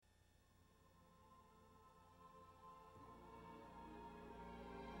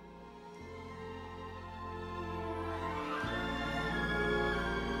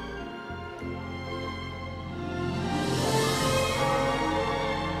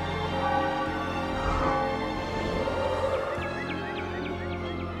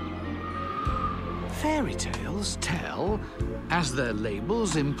Fairy tales tell, as their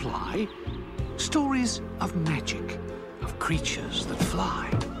labels imply, stories of magic, of creatures that fly.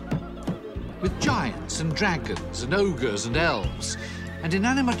 With giants and dragons and ogres and elves, and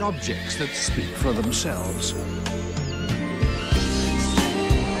inanimate objects that speak for themselves.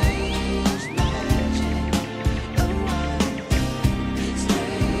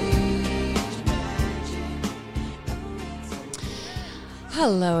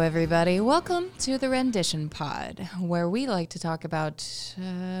 Hello, everybody. Welcome to the Rendition Pod, where we like to talk about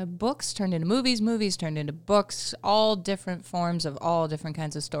books turned into movies, movies turned into books, all different forms of all different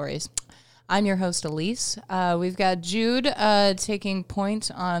kinds of stories. I'm your host, Elise. We've got Jude taking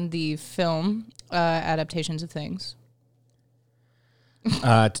point on the film adaptations of things.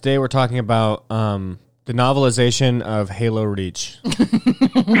 Today we're talking about the novelization of Halo Reach.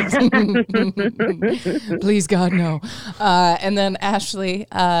 Please, God, no. And then Ashley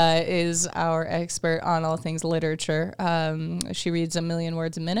is our expert on all things literature. She reads 1 million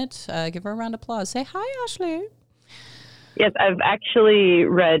words a minute. Give her a round of applause. Say hi, Ashley. Yes, I've actually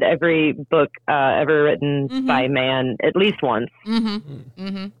read every book ever written by man at least once.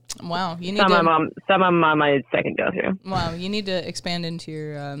 Wow, you need some I'm on my second go through. Wow, you need to expand into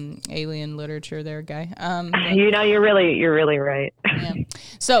your alien literature, there, guy. You're really right. Yeah.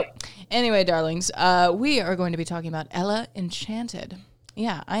 So, anyway, darlings, we are going to be talking about Ella Enchanted.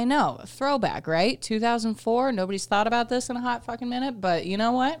 Yeah, I know, throwback, right? 2004. Nobody's thought about this in a hot fucking minute, but you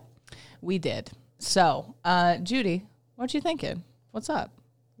know what? We did. So, Judy, what you thinking? What's up?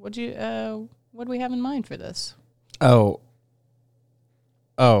 What do we have in mind for this? I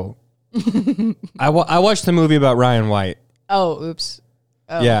watched the movie about Ryan White. Oh, oops.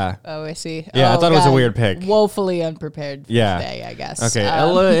 Oh, yeah. Oh, I see. Yeah, I thought it was a weird pick. Woefully unprepared for today, I guess. Okay,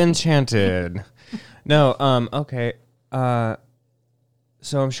 Ella Enchanted. No, okay. So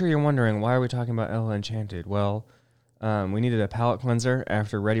I'm sure you're wondering, why are we talking about Ella Enchanted? Well, we needed a palate cleanser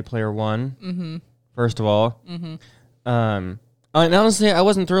after Ready Player One, first of all. And honestly, I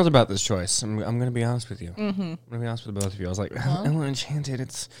wasn't thrilled about this choice. I'm going to be honest with you. I'm going to be honest with both of you. I was like, Ella Enchanted,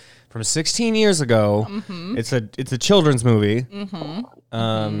 it's from 16 years ago. It's a children's movie.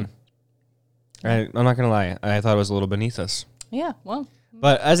 I'm not going to lie. I thought it was a little beneath us. Yeah, well.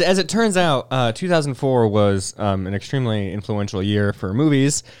 But as it turns out, 2004 was an extremely influential year for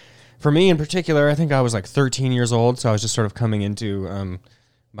movies. For me in particular, I think I was like 13 years old, so I was just sort of coming into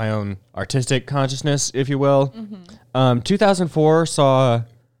my own artistic consciousness, if you will. 2004 saw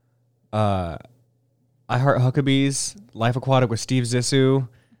I Heart Huckabees, Life Aquatic with Steve Zissou,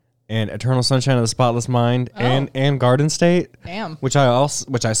 and Eternal Sunshine of the Spotless Mind, and Garden State. Damn. Which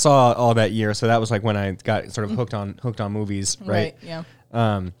I saw all that year, so that was like when I got sort of hooked on movies, right? Yeah.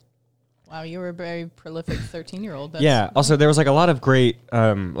 Wow, you were a very prolific 13-year-old. Yeah. Also, there was like a lot of great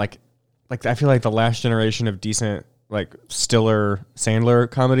like I feel like the last generation of decent like Stiller Sandler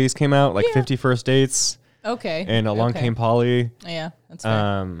comedies came out, like 50 First Dates. Okay. And Along Came Polly. Yeah, that's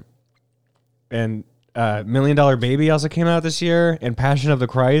fair. And $1 Million Baby also came out this year, and Passion of the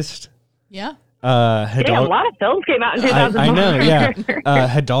Christ. Yeah. A lot of films came out in 2004. I know, yeah.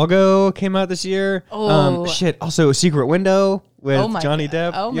 Hidalgo came out this year. Oh. Also, Secret Window with Johnny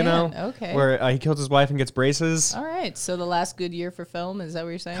Depp, oh, you man. know? Okay. Where he kills his wife and gets braces. All right, so the last good year for film, is that what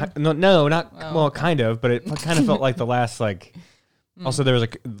you're saying? No, not, well, kind of, but it kind of felt like the last, like... Also, there was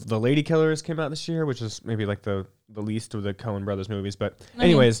like The Lady Killers came out this year, which is maybe like the least of the Coen brothers movies. But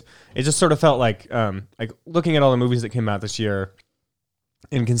anyways, it just sort of felt like looking at all the movies that came out this year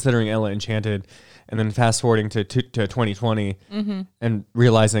and considering Ella Enchanted, and then fast forwarding to 2020 and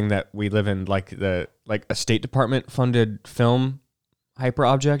realizing that we live in like a State Department funded film hyper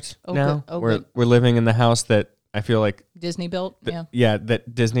object now. We're living in the house that I feel like Disney built,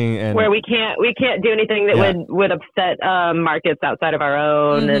 that Disney and where we can't do anything that would upset markets outside of our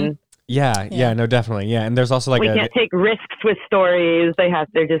own, and no, definitely, and there's also like we can't take risks with stories.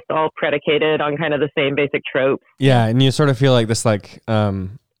 They're just all predicated on kind of the same basic tropes. Yeah, and you sort of feel like this, like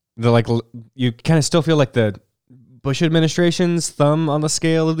you kind of still feel like the Bush administration's thumb on the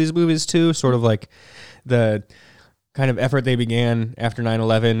scale of these movies too, sort of like the kind of effort they began after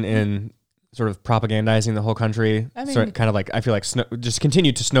 9/11 in sort of propagandizing the whole country. I mean, kind of like, I feel like just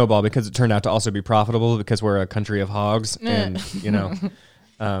continued to snowball because it turned out to also be profitable because we're a country of hogs, and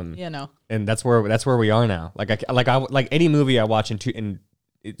and that's where we are now. Like any movie I watch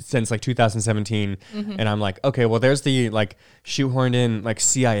since like 2017, and I'm like, okay, well, there's the like shoehorned in like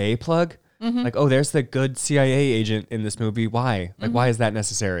CIA plug. Like, oh, there's the good CIA agent in this movie. Why? Like, why is that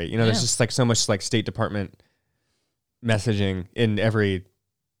necessary? You know, there's just like so much like State Department messaging in every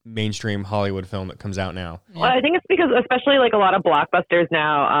mainstream Hollywood film that comes out now. Well, I think it's because especially like a lot of blockbusters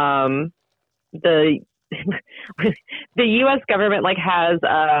now, the the U.S. government like has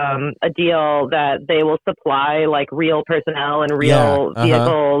a deal that they will supply like real personnel and real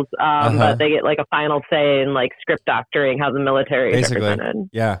vehicles, but they get like a final say in like script doctoring how the military is represented.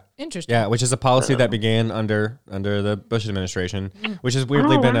 Yeah, interesting. Yeah, which is a policy that began under the Bush administration, which has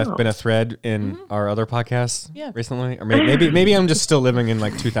weirdly been a thread in our other podcasts recently. Or maybe I'm just still living in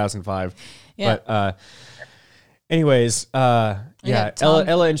like 2005. Yeah. But anyways,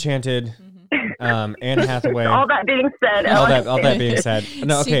 Ella Enchanted. Anne Hathaway. All that being said. All that being said.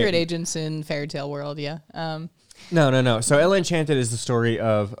 No, okay. Secret agents in fairy tale world, yeah. No. So Ella Enchanted is the story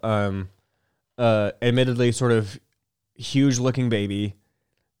of admittedly sort of huge looking baby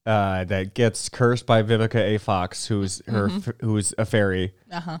that gets cursed by Vivica A. Fox, who's a fairy.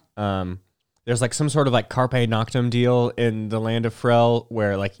 There's like some sort of like Carpe Noctem deal in the land of Frel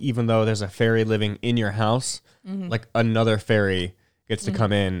where like even though there's a fairy living in your house, like another fairy gets to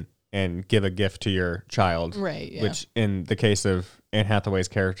come in and give a gift to your child. Right, yeah. Which in the case of Anne Hathaway's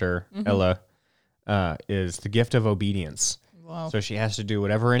character, Ella, is the gift of obedience. Wow. So she has to do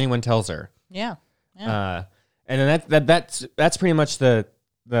whatever anyone tells her. Yeah. And then that's pretty much the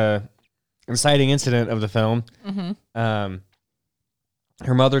inciting incident of the film. Her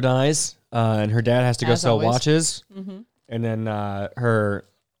mother dies, and her dad has to go sell watches. And then her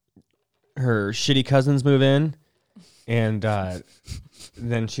shitty cousins move in, and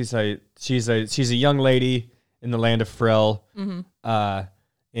then she's a young lady in the land of Frel,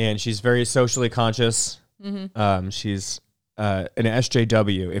 and she's very socially conscious. She's an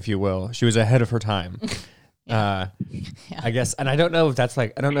SJW, if you will. She was ahead of her time. I guess, and I don't know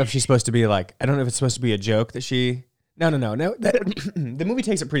if she's supposed to be like, I don't know if it's supposed to be a joke that she. No. The movie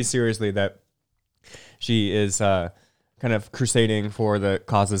takes it pretty seriously that she is kind of crusading for the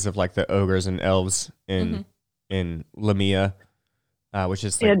causes of like the ogres and elves in Lamia. Which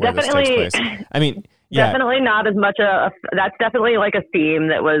is like where this takes place. I mean, definitely not as much that's definitely like a theme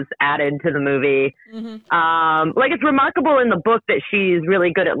that was added to the movie. Like it's remarkable in the book that she's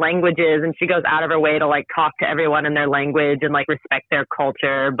really good at languages and she goes out of her way to like talk to everyone in their language and like respect their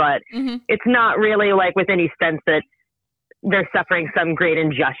culture. But it's not really like with any sense that they're suffering some great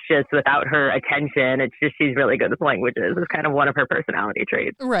injustice without her attention. It's just she's really good with languages. It's kind of one of her personality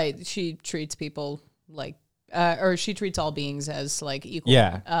traits. Right. She treats people like or she treats all beings as like equal,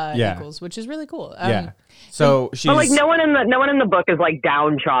 equals, which is really cool. So she's but like no one in the book is like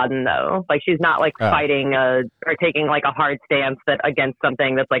downtrodden though. Like she's not like fighting or taking like a hard stance against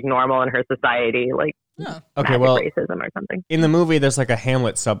something that's like normal in her society, like racism or something. In the movie, there's like a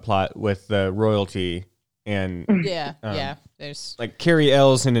Hamlet subplot with the royalty and there's like Carrie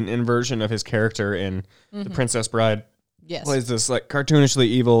Ells in an inversion of his character in The Princess Bride. Yes, plays this like cartoonishly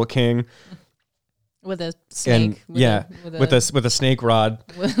evil king. With a snake, with a snake rod,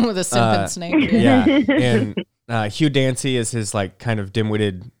 with a simping snake. And Hugh Dancy is his like kind of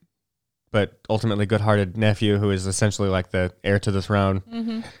dim-witted, but ultimately good-hearted nephew, who is essentially like the heir to the throne.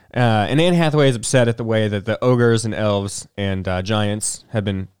 And Anne Hathaway is upset at the way that the ogres and elves and giants have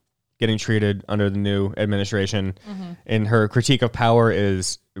been getting treated under the new administration, and her critique of power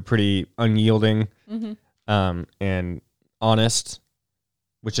is pretty unyielding and honest.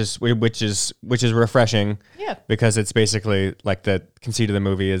 Which is refreshing, because it's basically like the conceit of the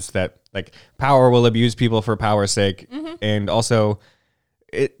movie is that like power will abuse people for power's sake, and also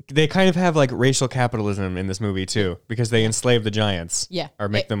they kind of have like racial capitalism in this movie too, because they enslave the giants, or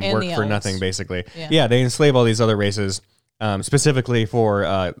make them work for nothing basically. They enslave all these other races, specifically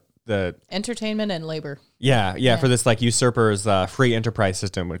for the entertainment and labor. For this like usurpers free enterprise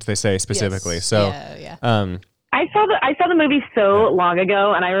system, which they say specifically. I saw the movie so long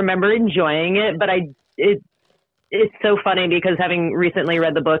ago, and I remember enjoying it. But it's so funny because having recently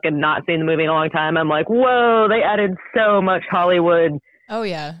read the book and not seen the movie in a long time, I'm like, whoa, they added so much Hollywood. Oh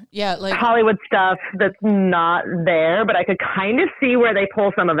yeah, like Hollywood stuff that's not there. But I could kind of see where they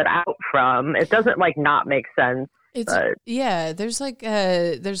pull some of it out from. It doesn't like not make sense. There's like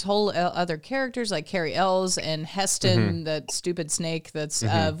there's whole other characters like Carrie Ells and Heston, that stupid snake that's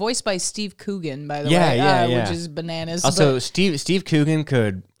voiced by Steve Coogan, by the way, which is bananas. Also, Steve Coogan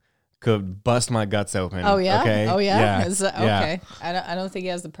could bust my guts open. Oh yeah, okay? Okay. I don't think he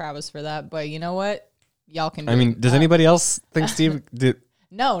has the prowess for that, but you know what, y'all can. I mean, does anybody else think Steve did?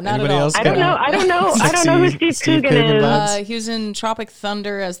 No, not Anybody at all. else I don't know who Steve Coogan is. He was in Tropic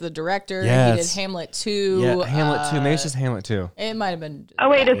Thunder as the director. Yes. He did Hamlet 2. Yeah, Hamlet 2. Maybe it's just Hamlet 2. It might have been. Oh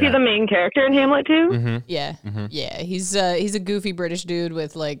wait, is he the main character in Hamlet 2? Mm-hmm. Yeah, yeah. He's a goofy British dude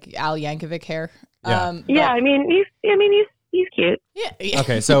with like Al Yankovic hair. Yeah. I mean he's cute. Yeah.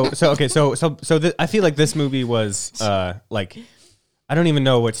 Okay, so I feel like this movie was like. I don't even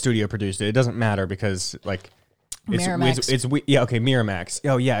know what studio produced it. It doesn't matter because like Miramax. Okay, Miramax.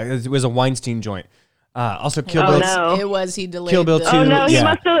 Oh yeah, it was a Weinstein joint. Also, Kill Oh, Bill. no. It was. He delayed. Kill Bill the- 2. Oh no, he Yeah.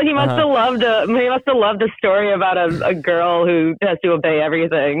 must have loved a story about a girl who has to obey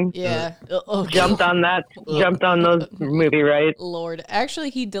everything. Yeah. Oh, Jumped on those movie rights. Lord. Actually,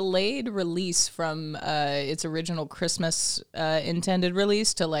 he delayed release from its original Christmas intended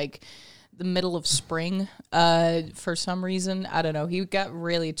release to like the middle of spring for some reason. I don't know. He got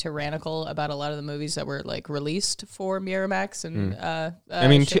really tyrannical about a lot of the movies that were like released for Miramax and I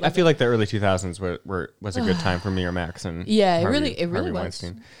mean, shit I like feel like the early 2000s was a good time for Miramax and Yeah, it Harvey really was.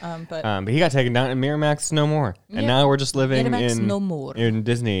 Weinstein. But But he got taken down, and Miramax no more. And Yeah. now we're just living Miramax in no more. in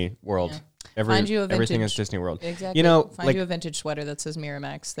Disney World. Yeah. Everything vintage- is Disney World. exactly. You know, Find like you a vintage sweater that says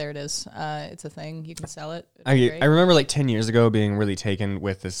Miramax. There it is. It's a thing. You can sell it. It'd be great. I remember like 10 years ago being really taken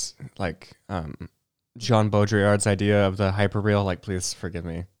with this like Jean Baudrillard's idea of the hyperreal. Like, please forgive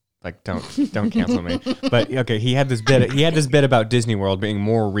me. Like, don't cancel me. But okay, he had this bit about Disney World being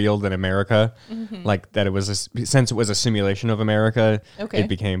more real than America. Like that it was since it was a simulation of America, Okay. it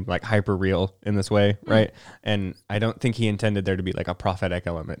became like hyper real in this way, right? And I don't think he intended there to be like a prophetic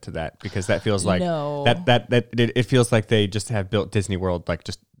element to that because that feels like No. it feels like they just have built Disney World like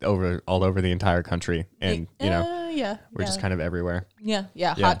just all over the entire country, and you know yeah, we're just kind of everywhere. yeah.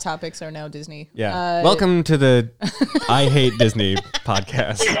 Yeah. Hot topics are now Disney. Yeah. Welcome to the I Hate Disney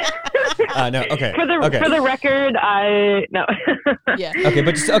podcast. No, okay. For the record, no. Yeah. Okay,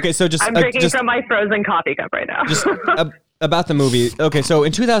 but just I'm drinking from my frozen coffee cup right now. just about the movie. Okay, so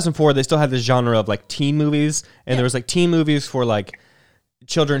in 2004 they still had this genre of like teen movies, and there was like teen movies for like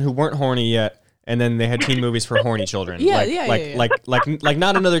children who weren't horny yet. And then they had teen movies for horny children. Like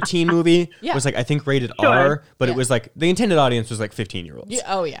not another teen movie. Yeah. Was like I think rated Sure. R, but Yeah. it was like the intended audience was like 15-year-olds. Yeah,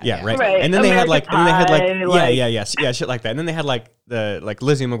 oh, yeah, Yeah, yeah. right. Right. And then they had like American shit like that. And then they had like the like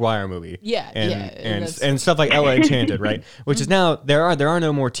Lizzie McGuire movie. Yeah, and yeah, and that's- and stuff like Ella Enchanted, right? Which is now there are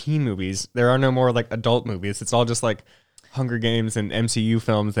no more teen movies. There are no more like adult movies. It's all just like Hunger Games and MCU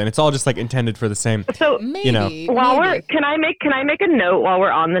films, and it's all just like intended for the same. So Maybe. You know. can I make a note while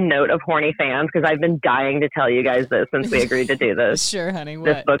we're on the note of horny fans, because I've been dying to tell you guys this since we agreed to do this. Sure, honey.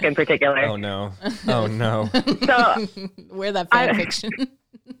 This What? book in particular. Oh no! Oh no! So We're that fan fiction.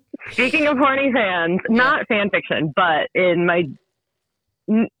 speaking of horny fans, not fan fiction, but in my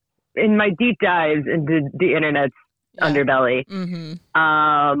deep dives into the internet's underbelly, Mm-hmm.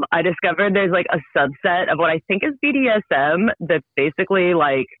 I discovered there's like a subset of what I think is BDSM that's basically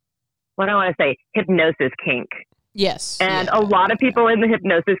like, what do I want to say, hypnosis kink. Yes. And yeah. a lot of people in the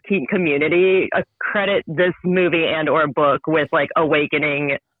hypnosis kink community credit this movie and or book with like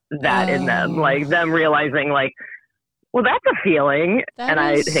awakening that in them, like them realizing like, well, that's a feeling. That and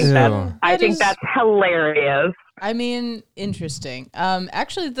I is- think Ew. I think is- that's hilarious. I mean, interesting.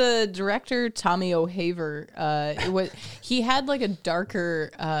 Actually, the director Tommy O'Haver, he had like a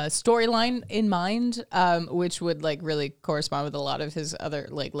darker storyline in mind, which would like really correspond with a lot of his other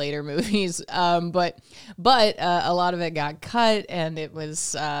like later movies. But a lot of it got cut, and it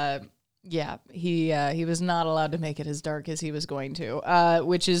was he was not allowed to make it as dark as he was going to,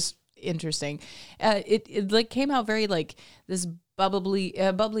 which is interesting. It like came out very like this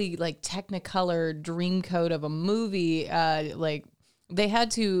bubbly like Technicolor dreamcoat of a movie. Like they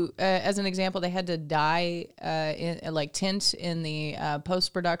had to, as an example, they had to dye like tint in the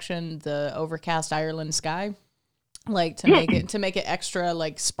post production the overcast Ireland sky, like to make it extra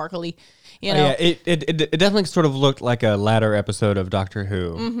like sparkly. You know, Yeah, it definitely sort of looked like a latter episode of Doctor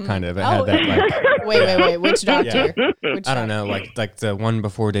Who, kind of. It had that like wait, which doctor? Yeah. Which I don't know, like the one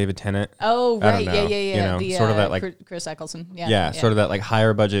before David Tennant. Oh, I right. don't know, Yeah. you know, The, sort of that, like- Chris Eccleston. Yeah, sort of that like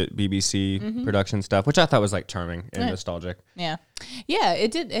higher budget BBC production stuff, which I thought was like charming and nostalgic. Yeah.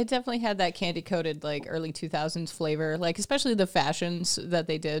 It did. It definitely had that candy coated like early 2000s flavor, like especially the fashions that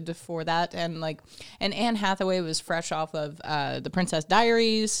they did for that, and Anne Hathaway was fresh off of The Princess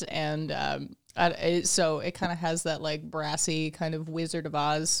Diaries, and so it kind of has that like brassy kind of Wizard of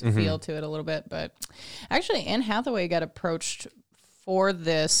Oz feel to it a little bit. But actually, Anne Hathaway got approached for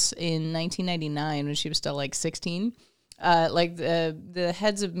this in 1999 when she was still like 16. Like the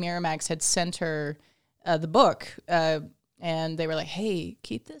heads of Miramax had sent her the book, and they were like, "Hey,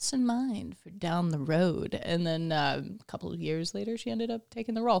 keep this in mind for down the road." And then a couple of years later, she ended up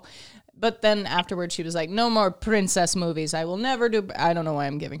taking the role. But then afterwards, she was like, "No more princess movies. I will never do." I don't know why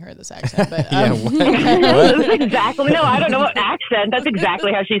I'm giving her this accent, but Yeah, That's exactly. No, I don't know what accent. That's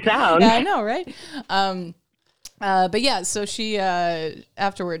exactly how she sounds. yeah, I know, right? But yeah, so she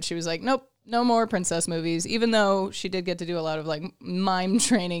afterwards she was like, "Nope, No more princess movies. Even though she did get to do a lot of like mime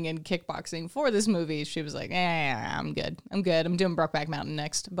training and kickboxing for this movie, she was like, I'm good. I'm doing Brokeback Mountain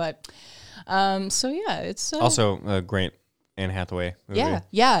next. But so yeah, it's also a great Anne Hathaway movie.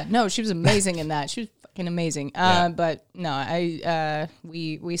 Yeah. No, she was amazing in that. She was fucking amazing. But no,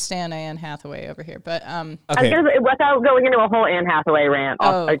 we stand Anne Hathaway over here. But I was gonna say, without going into a whole Anne Hathaway rant,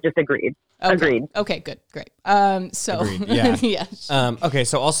 I just agreed. Okay. Agreed. Okay, good, great. So Agreed. Yeah. yes. Okay,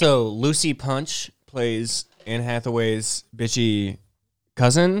 so also Lucy Punch plays Anne Hathaway's bitchy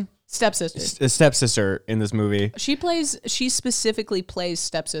cousin, stepsister in this movie. She specifically plays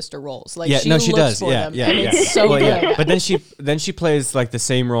stepsister roles. Like she looks does. For Yeah, them, yeah, and yeah. it's so good. Yeah. But then she plays like the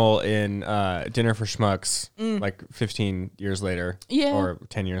same role in Dinner for Schmucks, like 15 years later, or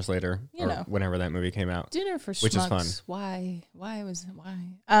 10 years later, whenever that movie came out. Dinner for Schmucks, which is fun. Why?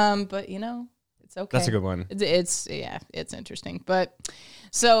 But it's okay. That's a good one. It's interesting. But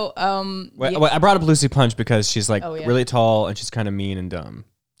so I brought up Lucy Punch because she's like really tall and she's kind of mean and dumb.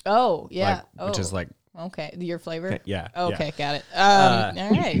 Oh yeah, which is like okay, your flavor. Yeah. Okay, got it. All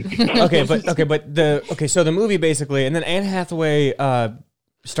right. So the movie basically, and then Anne Hathaway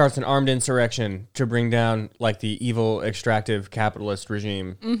starts an armed insurrection to bring down like the evil extractive capitalist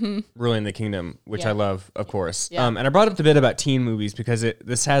regime ruling the kingdom, which I love, of course. Yeah. And I brought up the bit about teen movies because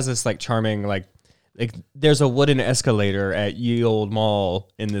this has this like charming like there's a wooden escalator at Ye Old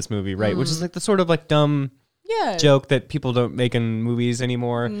Mall in this movie, right? Which is like the sort of like dumb joke that people don't make in movies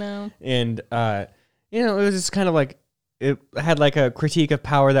anymore. No. And it was just kind of like it had like a critique of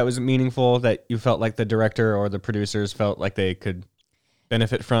power that was meaningful that you felt like the director or the producers felt like they could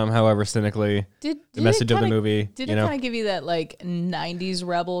benefit from, however cynically the message of the movie. Did it kind of give you that like 90s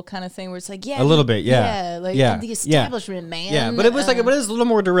rebel kind of thing where it's like, a little bit, the establishment, man. Yeah, but it was it was a little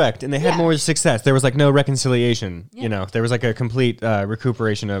more direct and they had more success. There was like no reconciliation, there was like a complete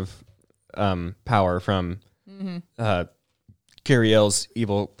recuperation of power from Carrie Ells'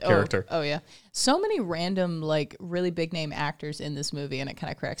 evil character. Oh yeah. So many random, like, really big name actors in this movie, and it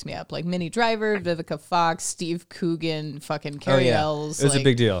kind of cracks me up. Like Minnie Driver, Vivica Fox, Steve Coogan, fucking Carrie Ells. It was a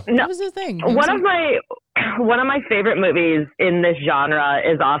big deal. That was the thing. One of my favorite movies in this genre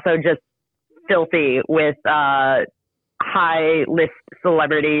is also just filthy with high list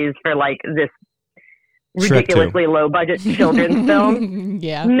celebrities for like this ridiculously low budget children's film.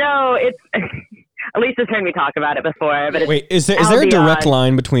 Yeah. No, it's. Lisa's heard me talk about it before, but wait, is there a direct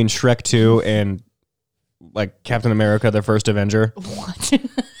line between Shrek 2 and like Captain America: The First Avenger? What?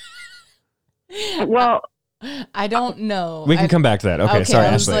 Well, I don't know. We can come back to that. Okay, sorry,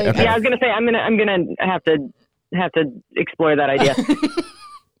 Ashley. Like, okay. Yeah, I was gonna say I'm gonna have to explore that idea.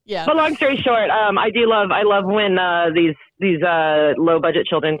 Yeah. But long story short, I love when these low budget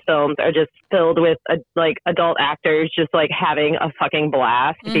children's films are just filled with like adult actors just like having a fucking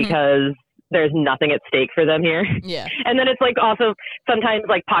blast because there's nothing at stake for them here. Yeah. And then it's like also sometimes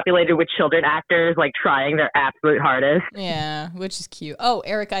like populated with children actors like trying their absolute hardest. Yeah, which is cute. Oh,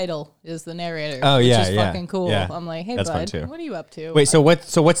 Eric Idle is the narrator. Oh, which yeah, is fucking cool. yeah. I'm like, hey, That's fun bud, too. what are you up to? Wait, so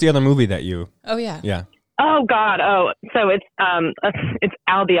what's the other movie that you? Oh yeah. Yeah. Oh God. Oh, so it's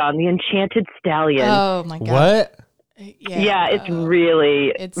Albion, the Enchanted Stallion. Oh my God. What? Yeah, it's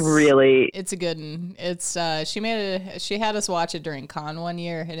really it's a good one. It's she had us watch it during Con one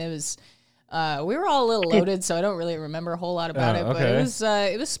year, and it was we were all a little loaded, so I don't really remember a whole lot about it. But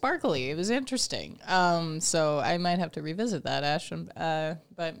it was sparkly. It was interesting. So I might have to revisit that, Ash.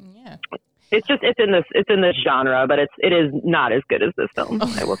 But yeah. It's in this genre, but it is not as good as this film.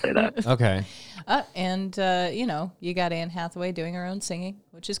 I will say that. Okay. And you got Anne Hathaway doing her own singing,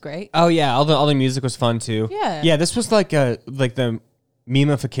 which is great. Oh yeah, all the music was fun too. Yeah. Yeah, this was like the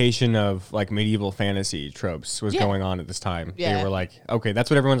memification of like medieval fantasy tropes was going on at this time. Yeah. They were like, okay, that's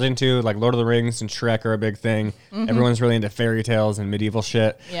what everyone's into. Like Lord of the Rings and Shrek are a big thing. Everyone's really into fairy tales and medieval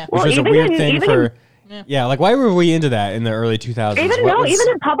shit. Yeah. Which was a weird thing for. Yeah, like why were we into that in the early 2000s? Even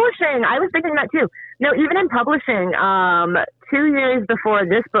in publishing, I was thinking that too. No, even in publishing, 2 years before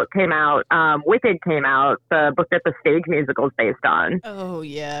this book came out, Wicked came out, the book that the stage musical is based on. Oh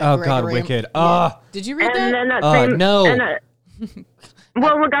yeah. Oh God, Wicked. Did you read and that? Then that same, no.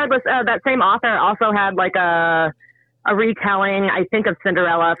 Well, regardless, that same author also had like a retelling, I think, of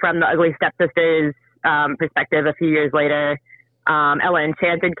Cinderella from the Ugly Stepsisters perspective a few years later. Ella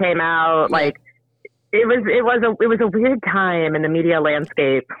Enchanted came out. Yeah. Like it was a weird time in the media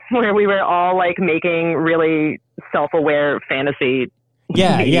landscape where we were all like making really self-aware fantasy.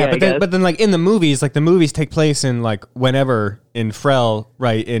 Media, but then like in the movies, like the movies take place in like whenever in Frel,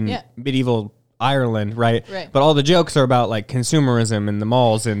 right, in medieval Ireland, right? But all the jokes are about like consumerism in the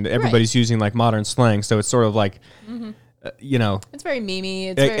malls and everybody's using like modern slang, so it's sort of like you know, It's very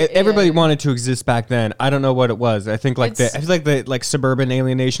memey. everybody wanted to exist back then. I don't know what it was. I think I feel like the suburban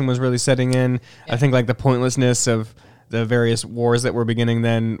alienation was really setting in. Yeah. I think like the pointlessness of the various wars that were beginning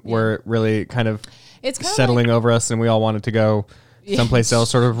then were really kind of settling over us, and we all wanted to go someplace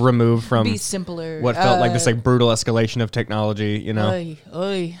else, sort of removed from be simpler. What felt like this like brutal escalation of technology, you know.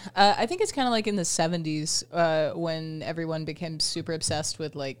 I think it's kind of like in the 70s when everyone became super obsessed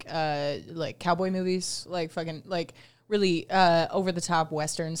with like cowboy movies, like fucking like really over the top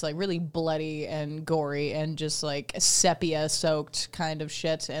westerns, like really bloody and gory and just like sepia soaked kind of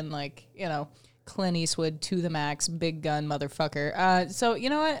shit, and like, you know, Clint Eastwood to the max, big gun motherfucker. So you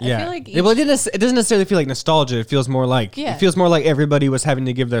know what? I feel like well, it doesn't necessarily feel like nostalgia. It feels more like everybody was having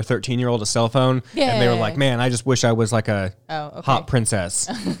to give their 13-year-old a cell phone, and they were like, "Man, I just wish I was like a hot princess."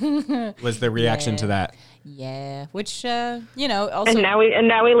 Was the reaction to that? Yeah, which you know, also and now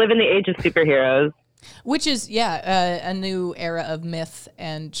we live in the age of superheroes. Which is, a new era of myth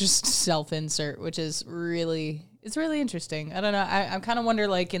and just self-insert, which is really, it's really interesting. I don't know. I kind of wonder,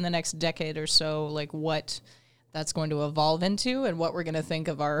 like, in the next decade or so, like, what that's going to evolve into and what we're going to think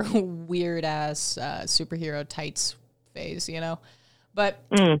of our weird-ass superhero tights phase, you know? But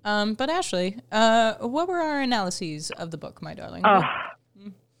Ashley, what were our analyses of the book, my darling?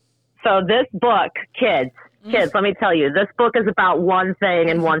 So this book, kids, let me tell you, this book is about one thing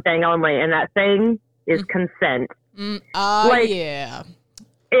and one thing only, and that thing is consent. Yeah.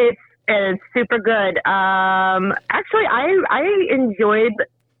 It's super good. Actually, I enjoyed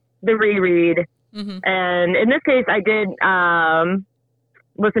the reread, and in this case, I did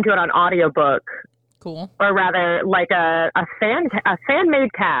listen to it on audiobook. Cool. Or rather, like a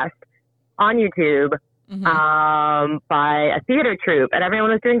fan-made cast on YouTube. By a theater troupe, and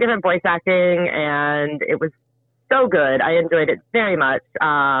everyone was doing different voice acting, and it was so good. I enjoyed it very much.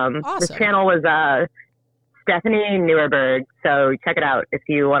 Awesome. The channel was Stephanie Neuerberg, so check it out if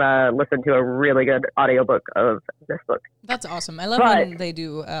you want to listen to a really good audiobook of this book. That's awesome. I love when they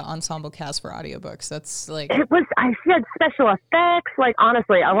do ensemble cast for audiobooks. That's like... She had special effects. Like,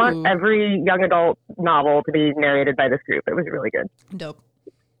 honestly, I want every young adult novel to be narrated by this group. It was really good. Dope.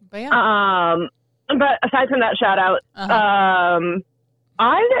 But yeah. But aside from that shout out,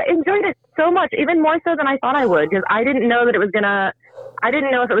 I enjoyed it so much, even more so than I thought I would, because I didn't know if it was gonna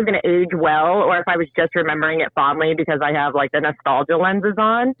age well, or if I was just remembering it fondly because I have like the nostalgia lenses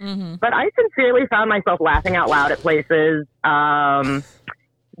on. But I sincerely found myself laughing out loud at places. The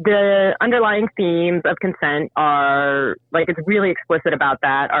underlying themes of consent are, like, it's really explicit about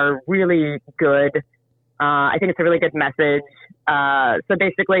that, are really good. I think it's a really good message. So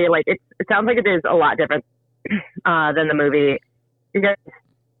basically, like, it sounds like it is a lot different than the movie, because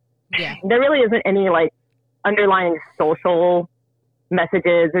there really isn't any, like, underlying social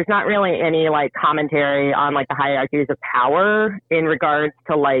messages. There's not really any, like, commentary on, like, the hierarchies of power in regards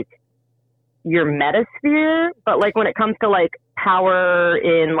to, like, your metasphere. But, like, when it comes to, like, power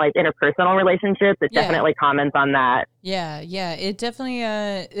in, like, interpersonal relationships, it definitely comments on that. Yeah, it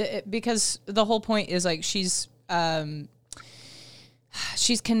definitely because the whole point is, like, she's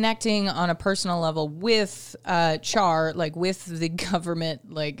connecting on a personal level with Char, like with the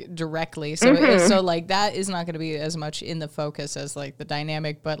government, like directly. So so like that is not going to be as much in the focus as like the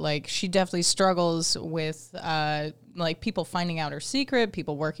dynamic, but like she definitely struggles with like people finding out her secret,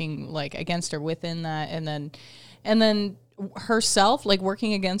 people working like against her within that, and then herself, like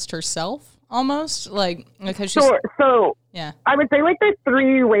working against herself almost, like because she's so I would say like there's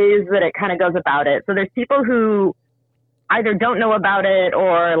three ways that it kind of goes about it. So there's people who either don't know about it,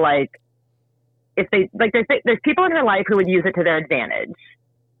 or like if they like there's people in her life who would use it to their advantage,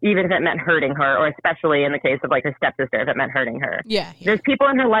 even if it meant hurting her, or especially in the case of like her stepsister, if it meant hurting her. There's people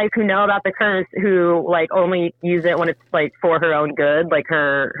in her life who know about the curse who like only use it when it's like for her own good, like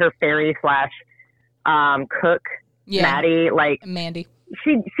her fairy slash cook Maddie, like Mandy.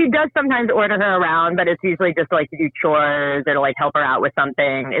 She does sometimes order her around, but it's usually just like to do chores or to like help her out with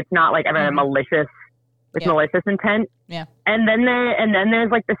something. It's not like ever malicious intent. And then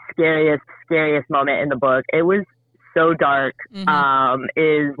there's like the scariest moment in the book. It was so dark.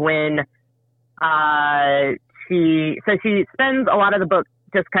 Is when she spends a lot of the book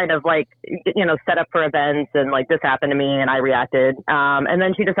just kind of like, you know, set up for events and like this happened to me and I reacted. And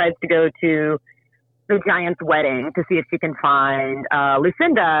then she decides to go to the giant's wedding to see if she can find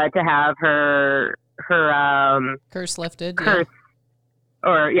Lucinda to have her curse lifted.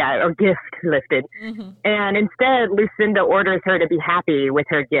 Or gift lifted. And instead, Lucinda orders her to be happy with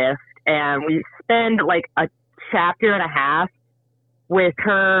her gift. And we spend like a chapter and a half with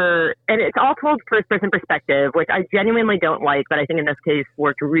her, and it's all told first person perspective, which I genuinely don't like, but I think in this case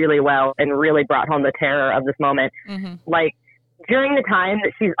worked really well and really brought home the terror of this moment. Mm-hmm. Like during the time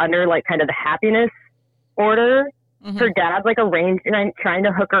that she's under like kind of the happiness order, her dad's like arranged and trying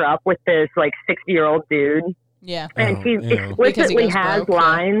to hook her up with this like 60-year-old dude. Yeah. And she ew. explicitly has broke,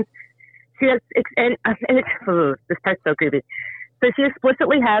 lines. She has, and it's, this part's so creepy. So she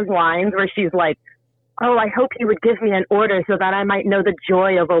explicitly has lines where she's like, "Oh, I hope you would give me an order so that I might know the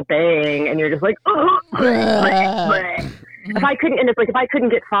joy of obeying." And you're just like, "Oh." If I couldn't, and it's like, if I couldn't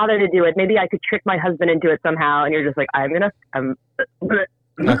get father to do it, maybe I could trick my husband into it somehow. And you're just like, I'm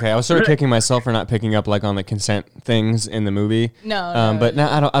Okay, I was sort of kicking myself for not picking up like on the consent things in the movie. No, but now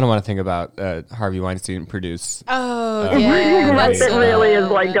I don't want to think about Harvey Weinstein produce Oh, Uh, yeah. that That's really is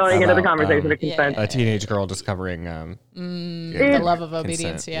like going into the about, conversation of consent. a teenage girl discovering the love of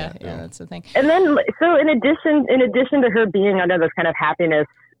obedience. consent, Yeah, that's the thing. And then, so in addition to her being under this kind of happiness,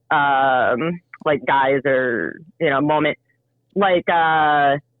 like guise or moment, like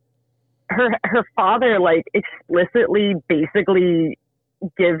her father like explicitly basically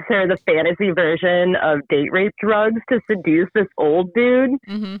gives her the fantasy version of date rape drugs to seduce this old dude,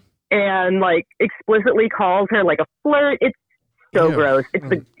 Mm-hmm. and like explicitly calls her like a flirt. It's so Ew. gross.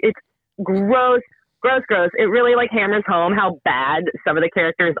 It's gross. It really like hammers home how bad some of the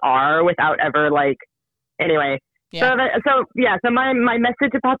characters are without ever like. Anyway, Yeah. So my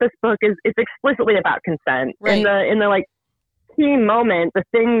message about this book is it's explicitly about consent. Right. In the like key moment, the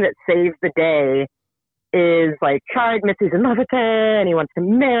thing that saves the day is like Chard admits he's in love with her and he wants to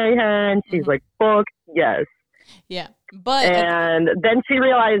marry her, and she's like, "Book, yes." Yeah. But And then she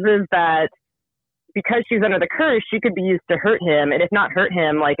realizes that because she's under the curse, she could be used to hurt him, and if not hurt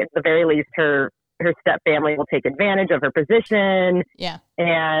him, like at the very least, her step family will take advantage of her position. yeah.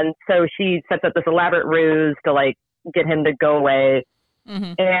 And so she sets up this elaborate ruse to like get him to go away.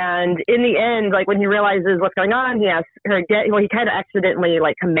 Mm-hmm. And in the end, like when he realizes what's going on, he asks her again. Well, he kind of accidentally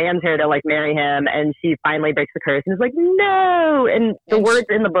like commands her to like marry him, and she finally breaks the curse and is like, "No!" And the And words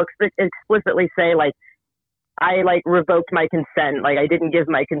in the books explicitly say like, "I like revoked my consent. Like I didn't give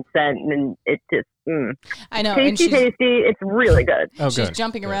my consent," and it just I know. And tasty. It's really good. Oh, she's good.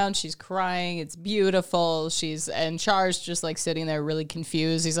 jumping Good. around. She's crying. It's beautiful. And Char's just like sitting there really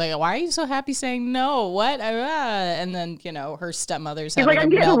confused. He's like, "Why are you so happy saying no? What?" And then, her stepmother's He's having like,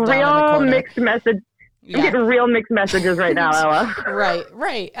 "I'm a getting meltdown in the real corner. mixed message. I'm Yeah. getting real mixed messages right now, Ella."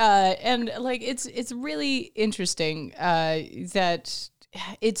 Right. And like it's really interesting that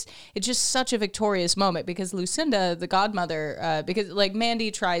it's just such a victorious moment because Lucinda, the godmother, because like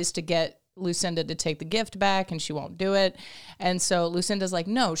Mandy tries to get Lucinda to take the gift back and she won't do it, and so Lucinda's like,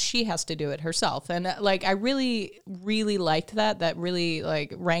 no, she has to do it herself. And like I really liked that really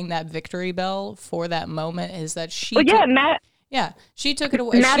like rang that victory bell for that moment, is that she Well, yeah, she took it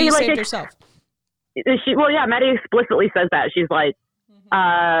away. Maddie, She like, saved herself. Maddie explicitly says that. She's like,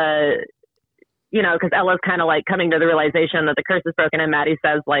 because Ella's kind of like coming to the realization that the curse is broken, and Maddie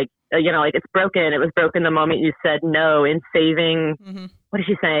says like, like it's broken. It was broken the moment you said no. In saving, what did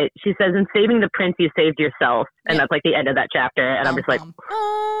she say? She says, "In saving the prince, you saved yourself," and that's like the end of that chapter. And I'm just like,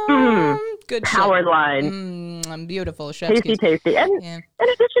 good power shit. line, Beautiful, chef's tasty. And Yeah. in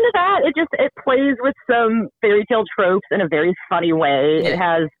addition to that, it plays with some fairy tale tropes in a very funny way. Yeah. It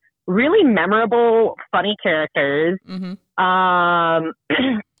has really memorable, funny characters.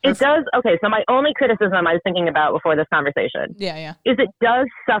 It does. Okay, so my only criticism I was thinking about before this conversation Yeah. is it does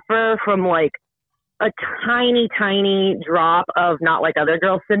suffer from like a tiny drop of not like other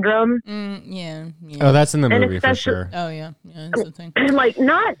girls syndrome. Yeah. Oh, that's in the And movie for especially- sure. Oh yeah, that's the thing. Like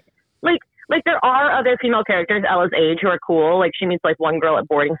not like there are other female characters Ella's age who are cool. Like she meets like one girl at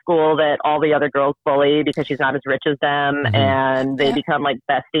boarding school that all the other girls bully because she's not as rich as them, and they become like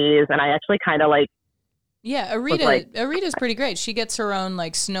besties. And I actually kind of like. Yeah, Arita's pretty great. She gets her own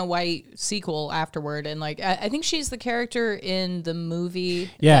like Snow White sequel afterward, and like I think she's the character in the movie.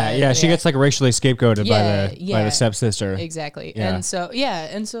 She gets like racially scapegoated by Yeah. the stepsister. Exactly. Yeah.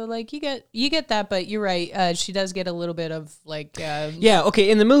 And so like you get that, but you're right. She does get a little bit of like Yeah, okay.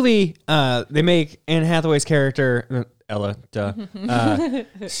 In the movie, they make Anne Hathaway's character, Ella,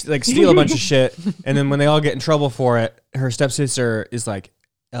 like steal a bunch of shit, and then when they all get in trouble for it, her stepsister is like,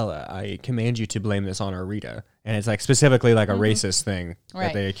 "Ella, I command you to blame this on Arita," and it's like specifically like a racist thing Right.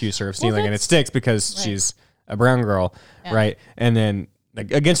 that they accuse her of stealing, and it that's- sticks because Right. she's a brown girl, right? And then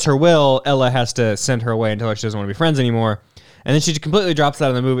like against her will, Ella has to send her away and tell her she doesn't want to be friends anymore. And then she completely drops out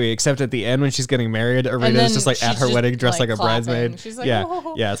of the movie, except at the end when she's getting married, Arita then is just like at she's her just, wedding dressed like, like a clapping. bridesmaid. She's like, yeah,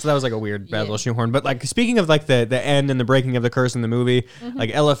 "Oh." yeah. So that was like a weird bad little shoehorn. But like speaking of like the end and the breaking of the curse in the movie,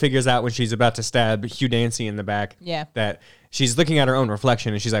 like Ella figures out when she's about to stab Hugh Dancy in the back, Yeah. that she's looking at her own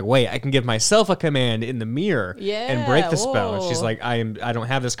reflection and she's like, wait, I can give myself a command in the mirror and break the spell. And she's like, I don't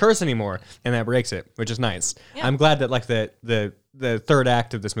have this curse anymore, and that breaks it, which is nice. Yeah. I'm glad that like the third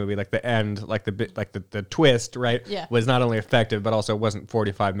act of this movie, like the end, like the twist, right, was not only effective but also wasn't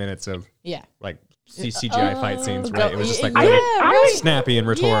 45 minutes of like CGI fight scenes, right? It was just like really snappy and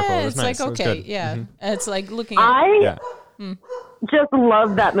rhetorical. It was nice. Like, okay, it's like looking at I just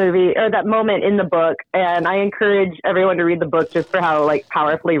love that movie, or that moment in the book, and I encourage everyone to read the book just for how like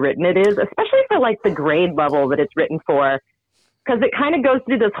powerfully written it is, especially for like the grade level that it's written for, because it kind of goes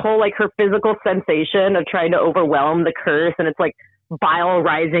through this whole like her physical sensation of trying to overwhelm the curse, and it's like bile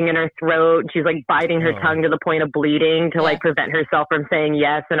rising in her throat. She's like biting her tongue to the point of bleeding to like prevent herself from saying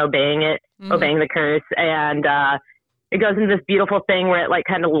yes and obeying the curse. And it goes into this beautiful thing where it like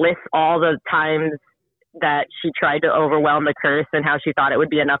kind of lists all the times that she tried to overwhelm the curse and how she thought it would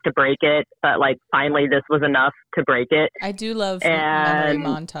be enough to break it, but like finally this was enough to break it. I do love memory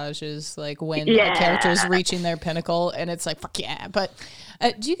montages, like when a character's reaching their pinnacle and it's like, fuck yeah. But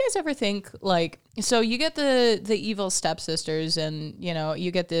do you guys ever think like, so you get the evil stepsisters and, you know,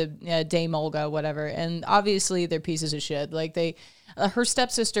 you get the Dame Olga, whatever, and obviously they're pieces of shit. Like they, her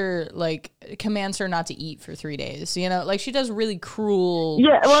stepsister like commands her not to eat for 3 days, you know, like she does really cruel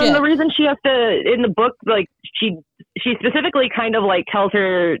shit. And the reason she has to, in the book, like she specifically kind of like tells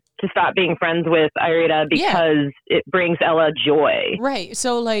her to stop being friends with Irida because it brings Ella joy. Right.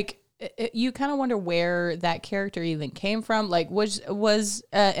 So like, you kind of wonder where that character even came from. Like, was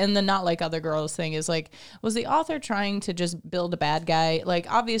and the not like other girls thing is like, was the author trying to just build a bad guy?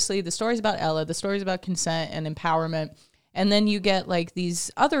 Like, obviously, the story's about Ella, the story's about consent and empowerment, and then you get like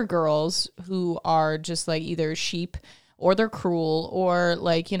these other girls who are just like either sheep or they're cruel or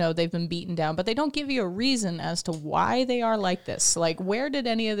like, you know, they've been beaten down, but they don't give you a reason as to why they are like this. Like, where did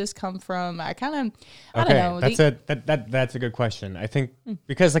any of this come from? I don't know. That's a good question. I think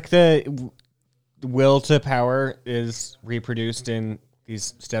because like the will to power is reproduced in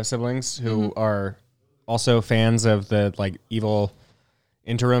these step siblings who are also fans of the like evil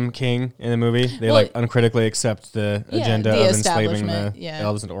interim king in the movie. They like uncritically accept the agenda of enslaving the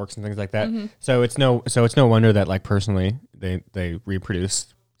elves and orcs and things like that. So it's no wonder that like personally they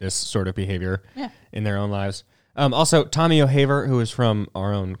reproduce this sort of behavior in their own lives. Also, Tommy O'Haver, who is from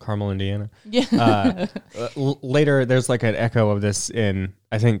our own Carmel, Indiana. Later, there's like an echo of this in,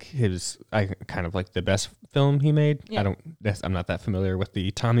 I think, his kind of like the best film he made. I'm not that familiar with the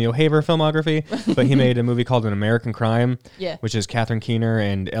Tommy O'Haver filmography, but he made a movie called An American Crime, which is Catherine Keener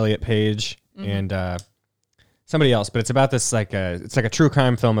and Elliot Page and somebody else. But it's about this it's like a true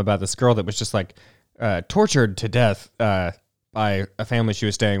crime film about this girl that was just like tortured to death by a family she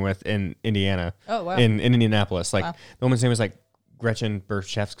was staying with in Indiana. Oh, wow. In Indianapolis. Like, the woman's name was like Gretchen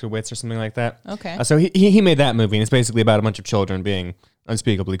Berchevskowitz or something like that. Okay. So he made that movie, and it's basically about a bunch of children being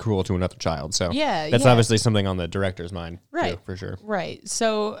unspeakably cruel to another child. So that's obviously something on the director's mind, too, for sure. Right.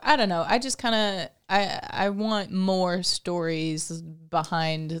 So, I don't know. I just kind of, I want more stories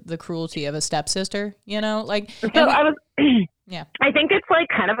behind the cruelty of a stepsister, you know? Like, so I think it's like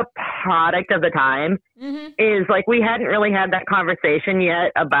kind of a product of the time is like we hadn't really had that conversation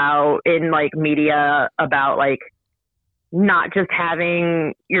yet about in like media about like not just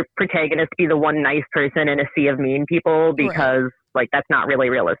having your protagonist be the one nice person in a sea of mean people because like that's not really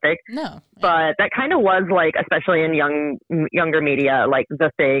realistic. No. But that kind of was like, especially in younger media, like the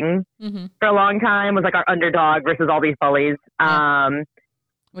thing for a long time was like our underdog versus all these bullies.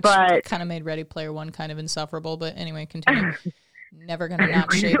 Which kind of made Ready Player One kind of insufferable, but anyway, continue. Never gonna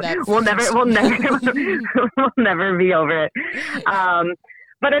not shave that. we'll never be over it.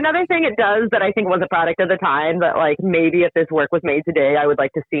 But another thing it does that I think was a product of the time that like maybe if this work was made today, I would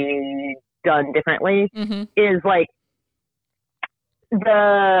like to see done differently is like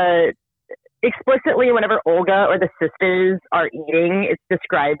explicitly whenever Olga or the sisters are eating, it's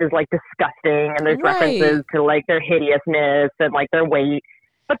described as like disgusting and there's references to like their hideousness and like their weight.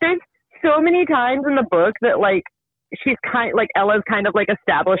 But there's so many times in the book that like she's kind like Ella's kind of like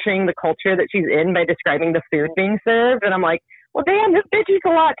establishing the culture that she's in by describing the food being served, and I'm like, well, damn, this bitch eats a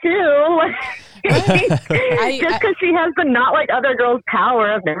lot too. Just because she has the not like other girls'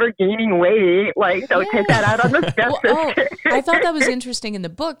 power of never gaining weight, like don't take that out on the stepsister. I thought that was interesting in the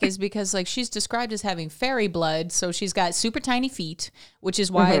book is because like she's described as having fairy blood, so she's got super tiny feet, which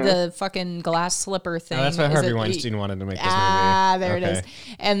is why the fucking glass slipper thing. That's why Harvey Weinstein wanted to make this movie. There it is.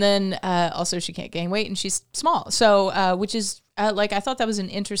 And then also she can't gain weight and she's small, so which is. Like I thought that was an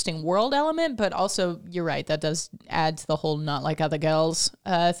interesting world element, but also you're right, that does add to the whole not like other girls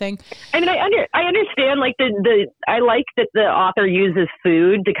thing. I mean, I understand like the I like that the author uses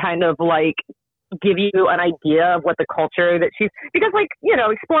food to kind of like give you an idea of what the culture that she's, because like, you know,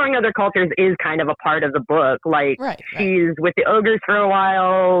 exploring other cultures is kind of a part of the book. Like she's with the ogres for a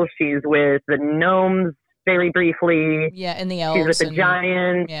while. She's with the gnomes very briefly. Yeah. And the elves. She's with the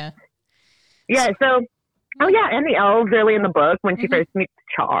giants. Yeah. Yeah. So, and the elves early in the book when she first meets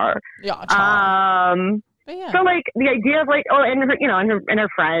Char. Yeah. Char. Yeah. So like the idea of like, and her, you know, and her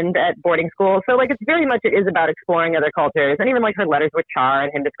friend at boarding school. So like it is about exploring other cultures, and even like her letters with Char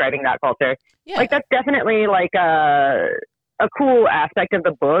and him describing that culture. Yeah. Like that's definitely like a cool aspect of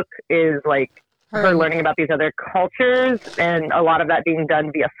the book is like her learning about these other cultures, and a lot of that being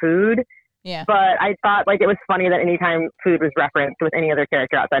done via food. Yeah. But I thought like it was funny that anytime food was referenced with any other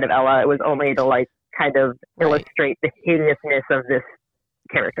character outside of Ella, it was only to like kind of illustrate the hideousness of this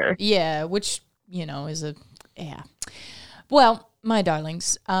character. Yeah, which, you know, is well, my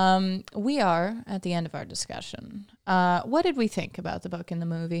darlings, we are at the end of our discussion. What did we think about the book and the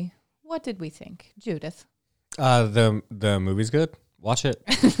movie? What did we think, Judith? The movie's good. Watch it.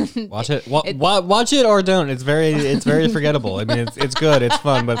 Watch it. Watch it or don't. It's very forgettable. I mean, it's good. It's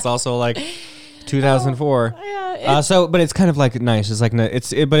fun, but it's also like 2004. But it's kind of like nice. It's like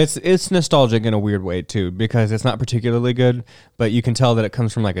it's nostalgic in a weird way too, because it's not particularly good, but you can tell that it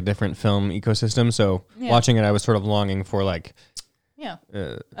comes from like a different film ecosystem. So watching it, I was sort of longing for like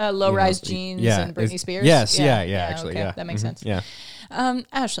Low Rise Jeans and Britney Spears. Yes, actually, okay. That makes sense. Yeah.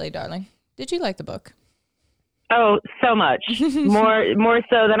 Ashley, darling, did you like the book? Oh, so much more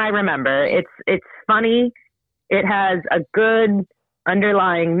so than I remember. It's funny. It has a good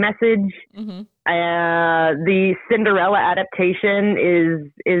underlying message. Mm-hmm. The Cinderella adaptation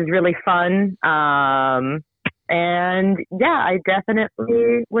is really fun. And yeah, I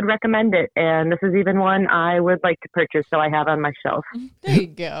definitely would recommend it. And this is even one I would like to purchase, so I have on my shelf. There you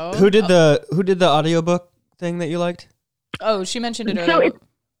go. Who did the audiobook thing that you liked? Oh, she mentioned it so earlier.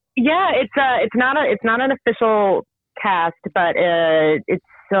 It's not an official cast, but it's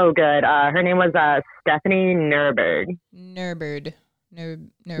so good. Her name was Stephanie Nurberg. Nurberg.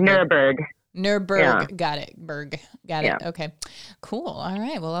 Yeah. Got it. Got it. Okay. Cool. All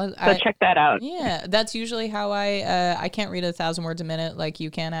right. Well, so check that out. Yeah, that's usually how I can't read 1,000 words a minute like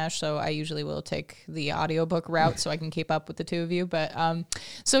you can, Ash. So I usually will take the audiobook route so I can keep up with the two of you. But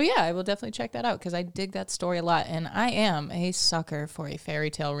so yeah, I will definitely check that out because I dig that story a lot, and I am a sucker for a fairy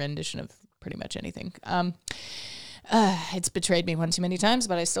tale rendition of pretty much anything. It's betrayed me one too many times,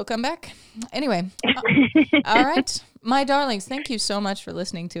 but I still come back. Anyway, all right. My darlings, thank you so much for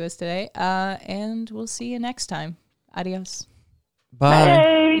listening to us today, and we'll see you next time. Adios. Bye.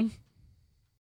 Bye.